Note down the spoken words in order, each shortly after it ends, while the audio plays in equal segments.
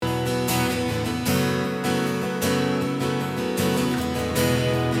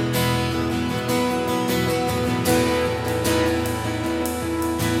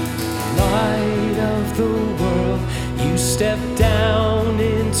step down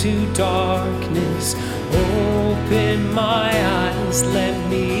into darkness. Open my eyes, let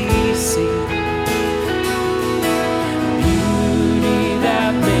me see beauty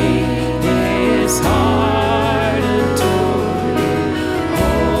that made this heart adore you.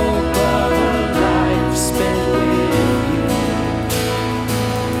 Hope of a life spent with you.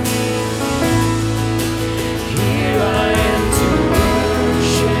 Here I am to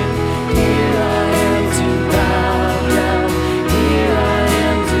worship. Here I am to bow down. Here I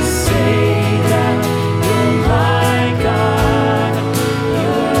am to say that you're my God.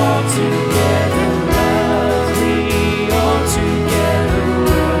 You're altogether lovely, altogether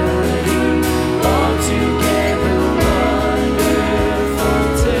worthy, altogether wonderful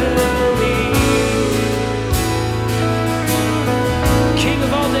to me. King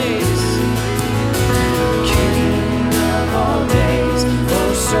of all days, King of all days,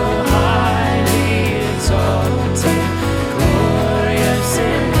 oh so highly exalted, glorious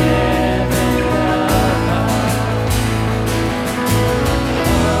in heaven above.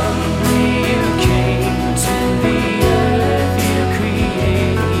 Humbly you came to the earth you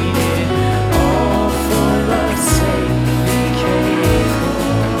created, all for love's sake became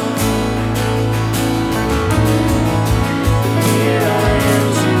born. Here I am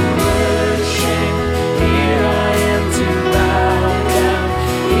to worship, here I am to bow down,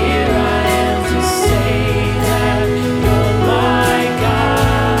 here I am to say that you're my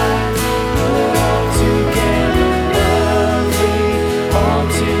God. You're altogether lovely,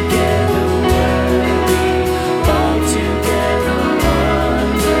 altogether worthy, altogether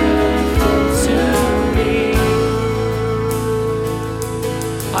wonderful to me.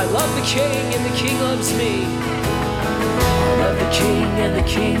 I love the King and the King loves me. I love the King and the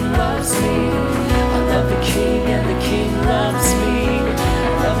King loves me. I love the King and the King loves me.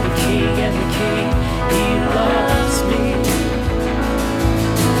 I love the King and the King, He loves me.